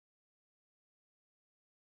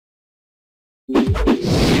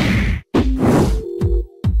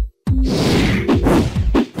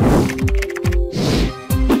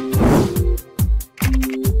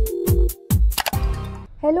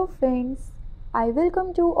Hello friends, I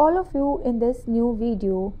welcome to all of you in this new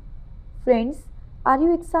video. Friends, are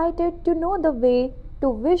you excited to know the way to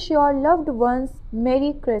wish your loved ones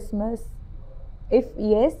Merry Christmas? If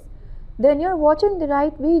yes, then you're watching the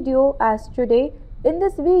right video, as today in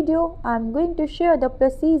this video I'm going to share the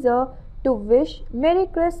procedure to wish Merry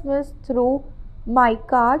Christmas through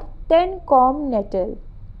Mycard10 Natal.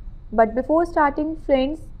 But before starting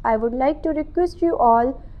friends, I would like to request you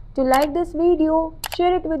all to like this video,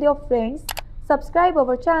 share it with your friends, subscribe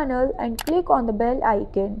our channel and click on the bell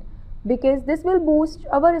icon, because this will boost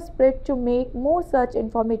our spirit to make more such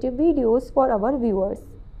informative videos for our viewers.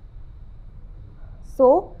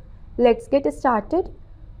 So let's get started.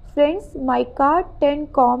 Friends,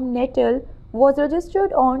 Mycard10 Natal was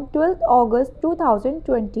registered on 12th August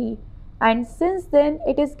 2020 and since then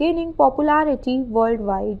it is gaining popularity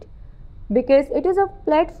worldwide, because it is a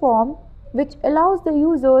platform which allows the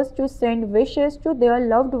users to send wishes to their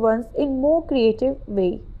loved ones in more creative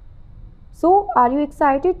way. So, are you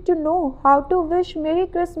excited to know how to wish Merry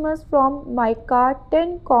Christmas from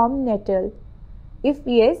Mycard10 Natal? If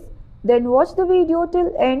yes, then watch the video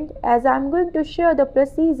till end, as I am going to share the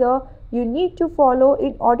procedure you need to follow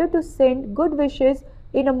in order to send good wishes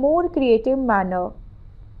in a more creative manner.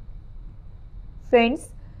 Friends,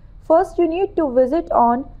 first you need to visit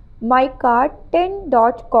on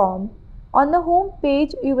Mycard10.com. On the home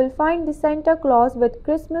page, you will find the Santa Claus with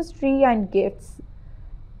Christmas tree and gifts.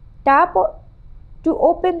 Tap to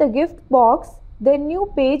open the gift box. The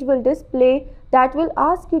new page will display that will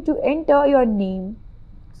ask you to enter your name.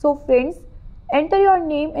 So friends, enter your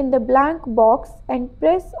name in the blank box and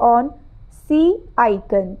press on C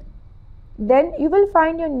icon. Then you will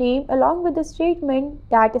find your name along with the statement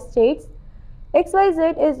that states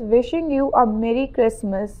XYZ is wishing you a Merry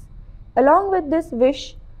Christmas. Along with this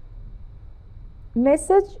wish,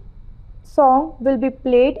 message song will be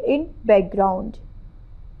played in background.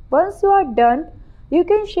 Once you are done, you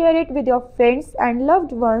can share it with your friends and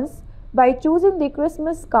loved ones by choosing the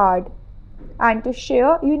Christmas card. And to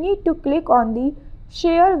share, you need to click on the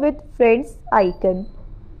share with friends icon.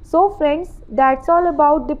 So friends, that's all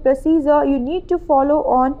about the procedure you need to follow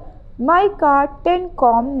on Mycard10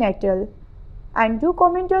 Natal. And do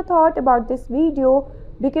comment your thought about this video,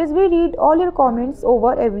 because we read all your comments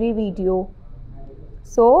over every video.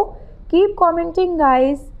 So keep commenting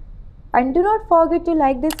guys, and do not forget to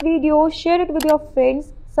like this video, share it with your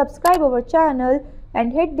friends, subscribe our channel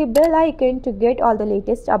and hit the bell icon to get all the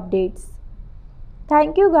latest updates.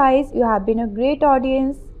 Thank you guys, you have been a great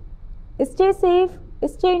audience. Stay safe,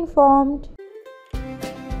 stay informed.